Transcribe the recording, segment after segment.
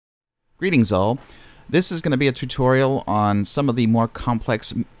Greetings all. This is going to be a tutorial on some of the more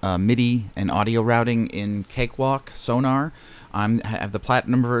complex MIDI and audio routing in Cakewalk Sonar. I have the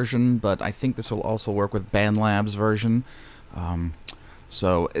Platinum version, but I think this will also work with BandLab's version.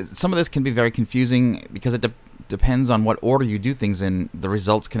 So some of this can be very confusing because it depends on what order you do things in. The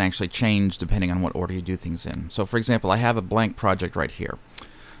results can actually change depending on what order you do things in. So for example, I have a blank project right here.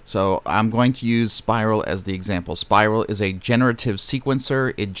 So I'm going to use Spiral as the example. Spiral is a generative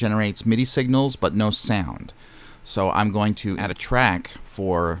sequencer. It generates MIDI signals but no sound. So I'm going to add a track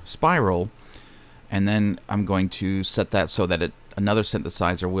for Spiral, and then I'm going to set that so that another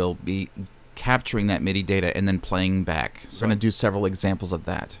synthesizer will be capturing that MIDI data and then playing back. So I'm going to do several examples of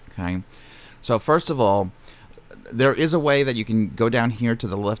that. Okay. So first of all, there is a way that you can go down here to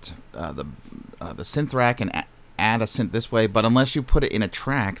the left, the synth rack, and add a synth this way, but unless you put it in a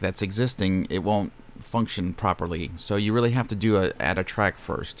track that's existing, it won't function properly. So you really have to add a track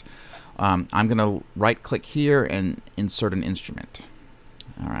first. I'm going to right click here and insert an instrument.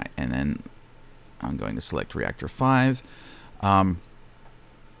 Alright, and then I'm going to select Reactor 5. And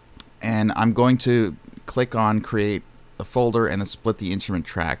I'm going to click on create a folder and split the instrument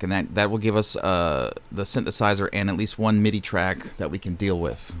track, and that will give us the synthesizer and at least one MIDI track that we can deal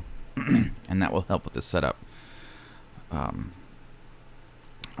with. And that will help with this setup.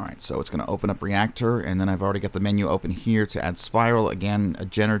 Alright, so it's going to open up Reactor, and then I've already got the menu open here to add Spiral, again a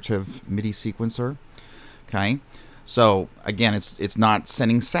generative MIDI sequencer. Okay, so again it's not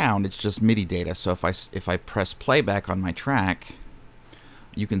sending sound, it's just MIDI data. So if I press playback on my track,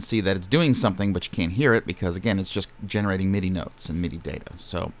 you can see that it's doing something, but you can't hear it because again it's just generating MIDI notes and MIDI data.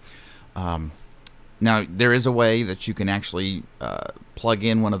 So now there is a way that you can actually plug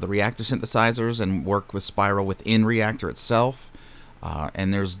in one of the Reactor synthesizers and work with Spiral within Reactor itself,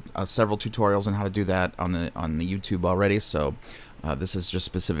 and there's several tutorials on how to do that on the YouTube already. So this is just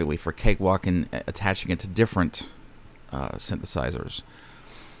specifically for Cakewalk and attaching it to different synthesizers.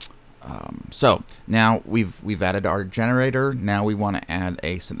 So now we've added our generator. Now we want to add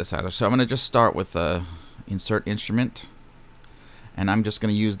a synthesizer. So I'm going to just start with insert instrument, and I'm just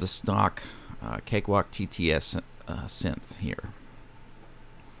going to use the stock Cakewalk TTS synth here.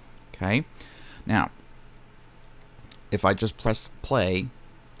 Okay, now if I just press play,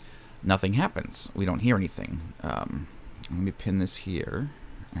 nothing happens. We don't hear anything. Let me pin this here,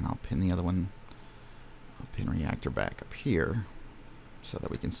 and I'll pin the other one. I'll pin Reactor back up here so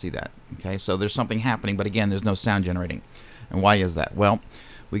that we can see that. Okay, so there's something happening, but again, there's no sound generating. And why is that? Well,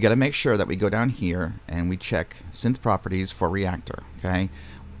 we got to make sure that we go down here and we check synth properties for Reactor. Okay.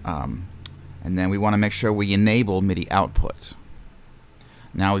 And then we want to make sure we enable MIDI output.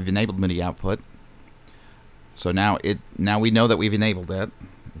 Now we've enabled MIDI output. So now we know that we've enabled it.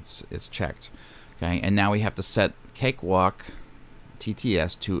 It's checked. Okay, and now we have to set Cakewalk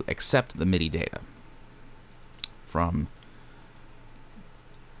TTS to accept the MIDI data from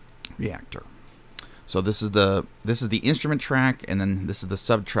Reactor. So this is the instrument track, and then this is the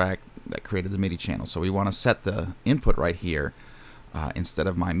sub track that created the MIDI channel. So we want to set the input right here. Instead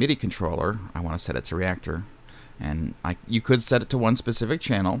of my MIDI controller, I want to set it to Reactor, and you could set it to one specific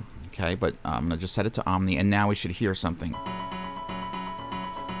channel, okay, but I'm going to just set it to Omni, and now we should hear something.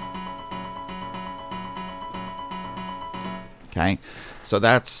 Okay, so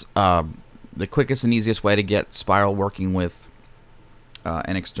that's the quickest and easiest way to get Spiral working with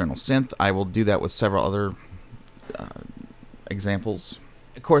an external synth. I will do that with several other examples.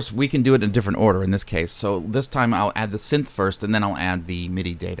 Of course, we can do it in a different order in this case. So this time I'll add the synth first, and then I'll add the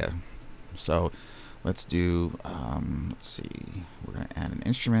MIDI data. So let's do, let's see, we're going to add an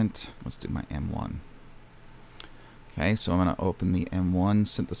instrument. Let's do my M1. Okay, so I'm going to open the M1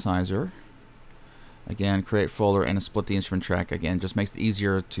 synthesizer. Again, create folder and split the instrument track. Again, just makes it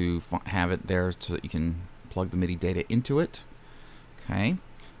easier to have it there so that you can plug the MIDI data into it. Okay,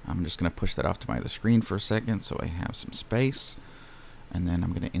 I'm just going to push that off to my other screen for a second so I have some space. And then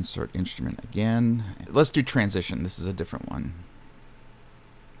I'm going to insert instrument again. Let's do transition. This is a different one.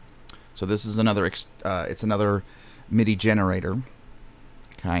 So this is another, it's another MIDI generator.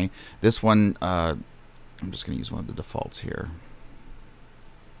 Okay, this one, I'm just going to use one of the defaults here.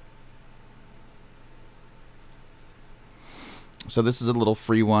 So this is a little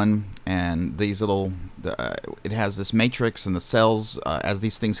free one, and these little, it has this matrix and the cells. As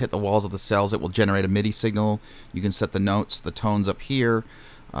these things hit the walls of the cells, it will generate a MIDI signal. You can set the notes, the tones up here.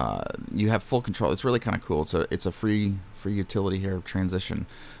 You have full control. It's really kind of cool. It's a free utility here, transition.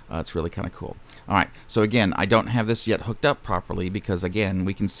 It's really kind of cool. All right, so again, I don't have this yet hooked up properly because again,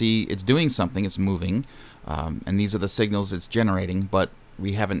 we can see it's doing something, it's moving, and these are the signals it's generating, but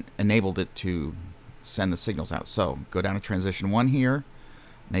we haven't enabled it to send the signals out. So go down to transition 1 here,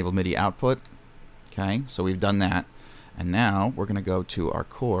 enable MIDI output. Okay, so we've done that. And now we're going to go to our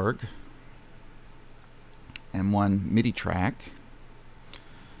Korg M1 MIDI track,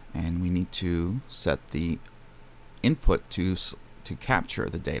 and we need to set the input to capture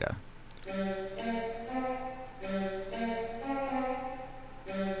the data.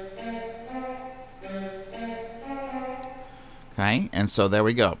 Okay, and so there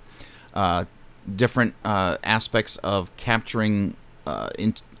we go. Different aspects of capturing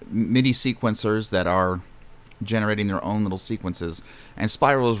MIDI sequencers that are generating their own little sequences. And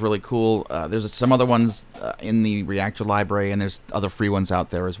Spiral is really cool. There's some other ones in the Reactor library, and there's other free ones out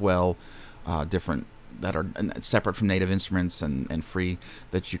there as well, different that are separate from native instruments and free,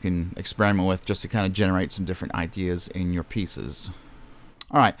 that you can experiment with just to kind of generate some different ideas in your pieces.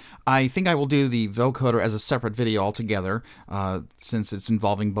 All right, I think I will do the vocoder as a separate video altogether, since it's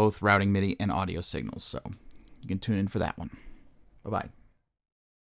involving both routing MIDI and audio signals. So you can tune in for that one. Bye-bye.